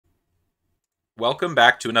Welcome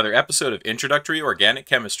back to another episode of Introductory Organic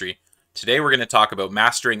Chemistry. Today we're going to talk about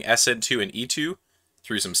mastering SN2 and E2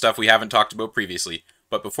 through some stuff we haven't talked about previously.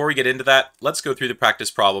 But before we get into that, let's go through the practice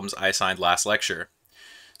problems I assigned last lecture.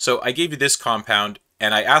 So I gave you this compound,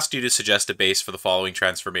 and I asked you to suggest a base for the following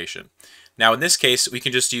transformation. Now in this case, we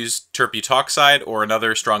can just use terbutoxide or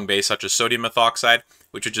another strong base such as sodium methoxide,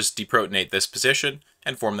 which would just deprotonate this position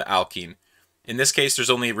and form the alkene. In this case,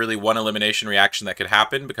 there's only really one elimination reaction that could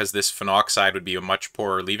happen because this phenoxide would be a much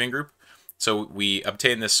poorer leaving group. So we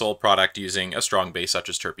obtain this sole product using a strong base such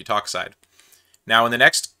as terbutoxide. Now in the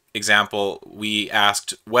next example, we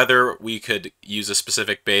asked whether we could use a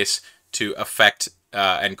specific base to affect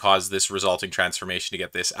and cause this resulting transformation to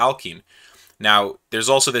get this alkene. Now there's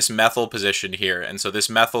also this methyl position here, and so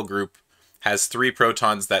this methyl group has 3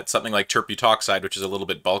 protons that something like terbutoxide, which is a little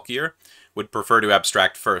bit bulkier, would prefer to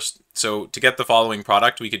abstract first. So to get the following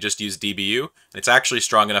product, we could just use DBU, and it's actually a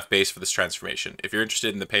strong enough base for this transformation. If you're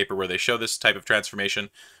interested in the paper where they show this type of transformation,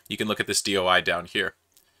 you can look at this DOI down here.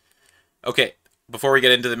 Okay, before we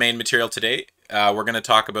get into the main material today, we're going to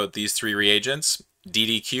talk about these 3 reagents,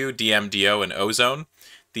 DDQ, DMDO, and ozone.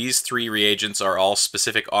 These 3 reagents are all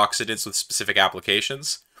specific oxidants with specific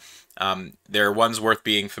applications. They're ones worth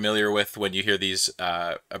being familiar with when you hear these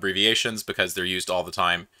abbreviations because they're used all the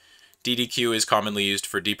time. DDQ is commonly used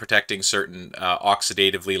for deprotecting certain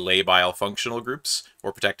oxidatively labile functional groups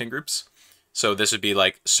or protecting groups. So this would be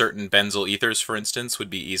like certain benzyl ethers, for instance, would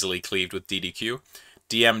be easily cleaved with DDQ.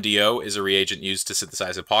 DMDO is a reagent used to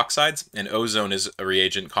synthesize epoxides, and ozone is a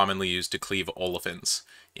reagent commonly used to cleave olefins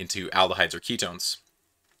into aldehydes or ketones.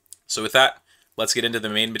 So with that, let's get into the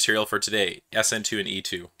main material for today, SN2 and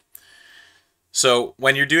E2. So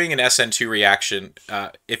when you're doing an SN2 reaction,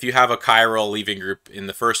 if you have a chiral leaving group in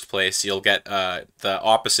the first place, you'll get the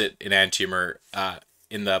opposite enantiomer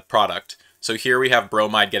in the product. So here we have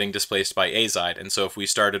bromide getting displaced by azide, and so if we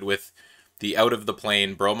started with the out of the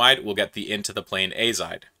plane bromide, we'll get the into the plane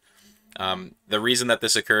azide. The reason that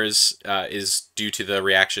this occurs is due to the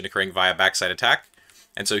reaction occurring via backside attack.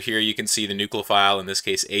 And so here you can see the nucleophile, in this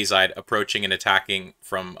case azide, approaching and attacking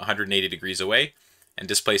from 180 degrees away and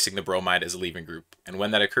displacing the bromide as a leaving group. And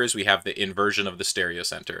when that occurs, we have the inversion of the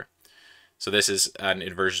stereocentre. So this is an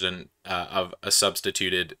inversion of a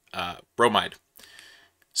substituted bromide.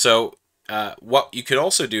 So what you could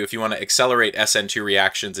also do if you want to accelerate SN2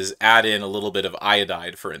 reactions is add in a little bit of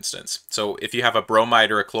iodide, for instance. So if you have a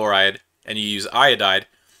bromide or a chloride and you use iodide,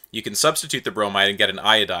 you can substitute the bromide and get an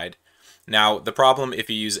iodide. Now, the problem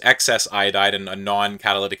if you use excess iodide in a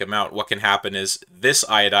non-catalytic amount, what can happen is this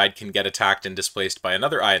iodide can get attacked and displaced by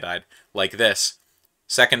another iodide, like this.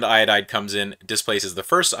 Second iodide comes in, displaces the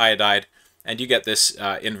first iodide, and you get this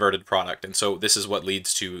inverted product. And so this is what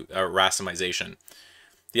leads to racemization.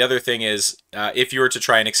 The other thing is, if you were to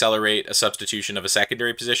try and accelerate a substitution of a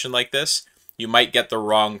secondary position like this, you might get the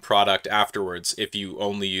wrong product afterwards if you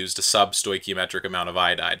only used a sub-stoichiometric amount of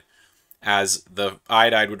iodide, as the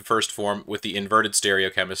iodide would first form with the inverted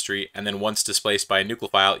stereochemistry, and then once displaced by a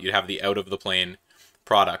nucleophile, you'd have the out-of-the-plane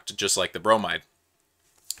product, just like the bromide.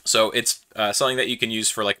 So it's something that you can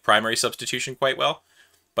use for like primary substitution quite well,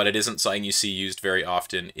 but it isn't something you see used very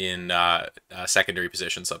often in secondary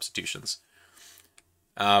position substitutions.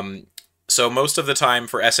 So most of the time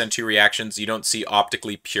for SN2 reactions, you don't see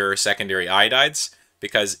optically pure secondary iodides,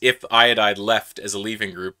 because if iodide left as a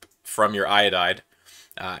leaving group from your iodide,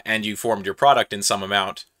 and you formed your product in some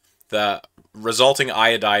amount, the resulting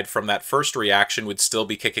iodide from that first reaction would still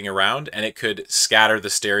be kicking around, and it could scatter the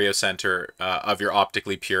stereocentre of your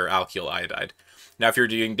optically pure alkyl iodide. Now, if you're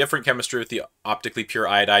doing different chemistry with the optically pure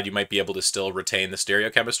iodide, you might be able to still retain the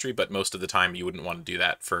stereochemistry, but most of the time you wouldn't want to do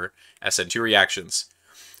that for SN2 reactions.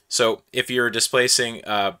 So if you're displacing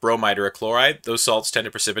a bromide or a chloride, those salts tend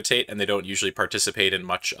to precipitate, and they don't usually participate in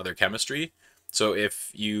much other chemistry. So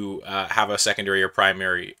if you have a secondary or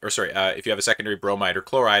primary, or sorry, if you have a secondary bromide or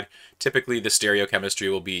chloride, typically the stereochemistry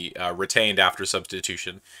will be retained after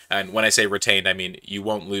substitution. And when I say retained, I mean you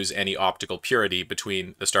won't lose any optical purity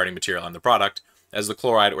between the starting material and the product, as the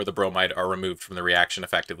chloride or the bromide are removed from the reaction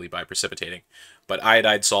effectively by precipitating. But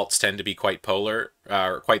iodide salts tend to be quite polar,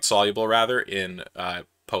 or quite soluble rather, in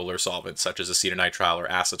polar solvents such as acetonitrile or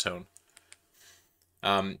acetone.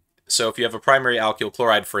 So if you have a primary alkyl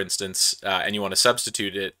chloride, for instance, and you want to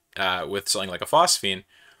substitute it with something like a phosphine,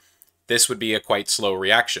 this would be a quite slow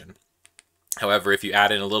reaction. However, if you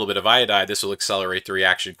add in a little bit of iodide, this will accelerate the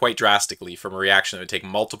reaction quite drastically from a reaction that would take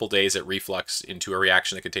multiple days at reflux into a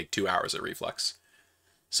reaction that could take 2 hours at reflux.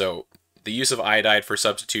 So the use of iodide for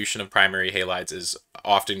substitution of primary halides is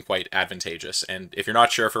often quite advantageous. And if you're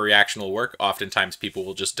not sure if a reaction will work, oftentimes people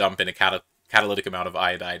will just dump in a catalytic amount of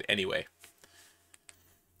iodide anyway.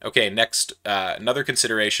 Okay, next, another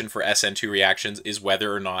consideration for SN2 reactions is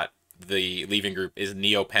whether or not the leaving group is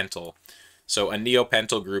neopentyl. So a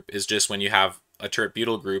neopentyl group is just when you have a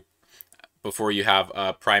tert-butyl group before you have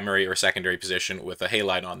a primary or secondary position with a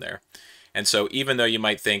halide on there. And so even though you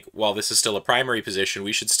might think, well, this is still a primary position,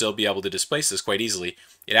 we should still be able to displace this quite easily,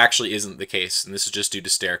 it actually isn't the case, and this is just due to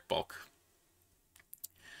steric bulk.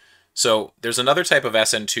 So there's another type of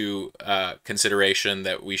SN2 consideration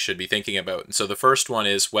that we should be thinking about. And so the first one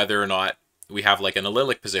is whether or not we have like an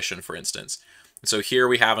allylic position, for instance. And so here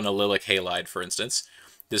we have an allylic halide, for instance.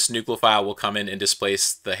 This nucleophile will come in and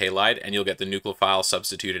displace the halide, and you'll get the nucleophile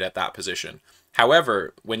substituted at that position.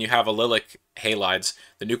 However, when you have allylic halides,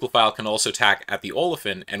 the nucleophile can also tack at the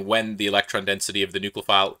olefin, and when the electron density of the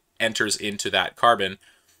nucleophile enters into that carbon,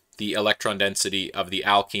 the electron density of the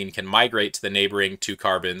alkene can migrate to the neighboring two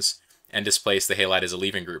carbons and displace the halide as a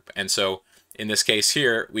leaving group. And so in this case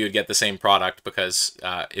here, we would get the same product because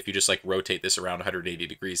if you just like rotate this around 180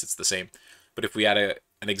 degrees, it's the same. But if we had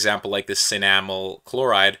an example like this synamyl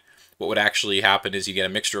chloride, what would actually happen is you get a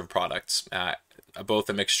mixture of products, both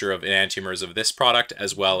a mixture of enantiomers of this product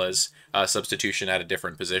as well as substitution at a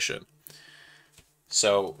different position.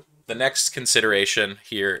 So the next consideration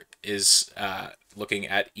here is looking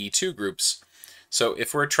at E2 groups. So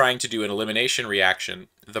if we're trying to do an elimination reaction,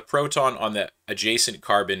 the proton on the adjacent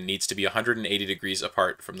carbon needs to be 180 degrees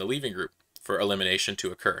apart from the leaving group for elimination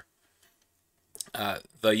to occur.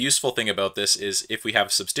 The useful thing about this is if we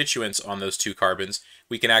have substituents on those two carbons,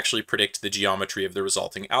 we can actually predict the geometry of the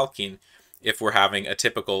resulting alkene if we're having a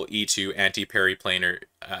typical E2 antiperiplanar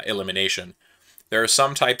elimination. There are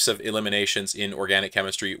some types of eliminations in organic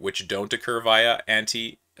chemistry which don't occur via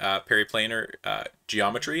antiperiplanar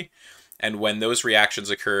geometry, and when those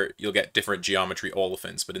reactions occur, you'll get different geometry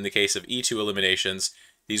olefins. But in the case of E2 eliminations,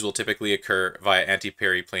 these will typically occur via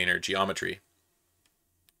antiperiplanar geometry.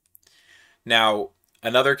 Now,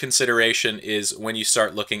 another consideration is when you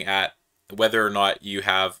start looking at whether or not you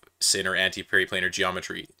have syn or antiperiplanar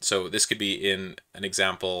geometry. So this could be in an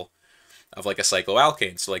example of like a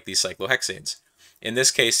cycloalkane, so like these cyclohexanes. In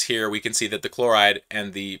this case here, we can see that the chloride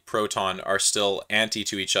and the proton are still anti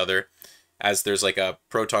to each other, as there's like a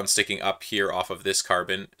proton sticking up here off of this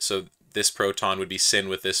carbon. So this proton would be syn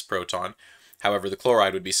with this proton. However, the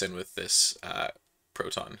chloride would be syn with this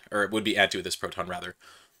proton, or it would be anti with this proton rather.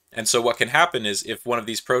 And so what can happen is if one of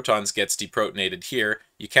these protons gets deprotonated here,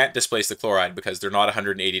 you can't displace the chloride because they're not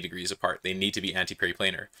 180 degrees apart. They need to be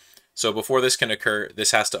antiperiplanar. So before this can occur,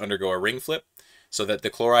 this has to undergo a ring flip so that the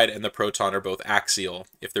chloride and the proton are both axial.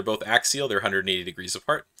 If they're both axial, they're 180 degrees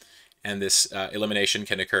apart, and this elimination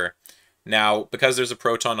can occur. Now, because there's a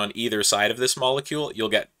proton on either side of this molecule, you'll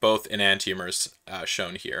get both enantiomers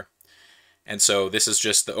shown here. And so this is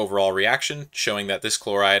just the overall reaction, showing that this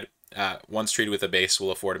chloride, once treated with a base,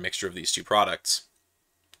 will afford a mixture of these two products.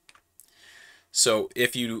 So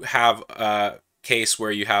if you have a case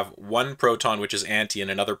where you have one proton which is anti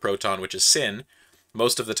and another proton which is syn,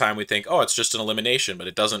 most of the time we think, oh, it's just an elimination, but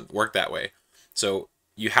it doesn't work that way. So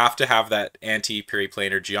you have to have that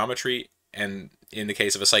anti-periplanar geometry, and in the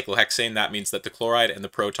case of a cyclohexane, that means that the chloride and the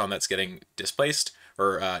proton that's getting displaced,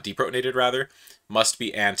 or deprotonated rather, must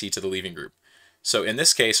be anti to the leaving group. So in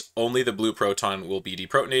this case, only the blue proton will be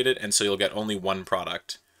deprotonated, and so you'll get only one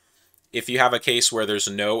product. If you have a case where there's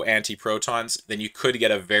no antiprotons, then you could get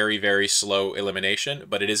a very, very slow elimination,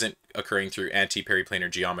 but it isn't occurring through antiperiplanar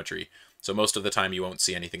geometry. So most of the time you won't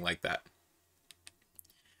see anything like that.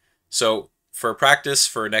 So for practice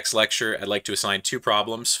for next lecture, I'd like to assign two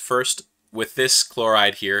problems. First, with this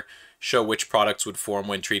chloride here, show which products would form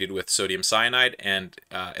when treated with sodium cyanide, and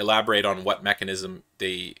elaborate on what mechanism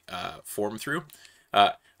they form through.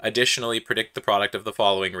 Additionally, predict the product of the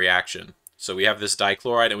following reaction. So we have this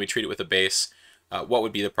dichloride and we treat it with a base. What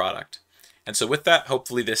would be the product? And so with that,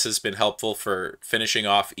 hopefully this has been helpful for finishing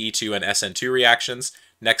off E2 and SN2 reactions.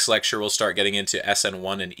 Next lecture, we'll start getting into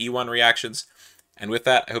SN1 and E1 reactions. And with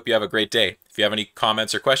that, I hope you have a great day. If you have any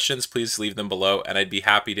comments or questions, please leave them below, and I'd be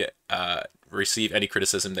happy to receive any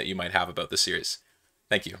criticism that you might have about the series.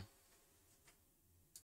 Thank you.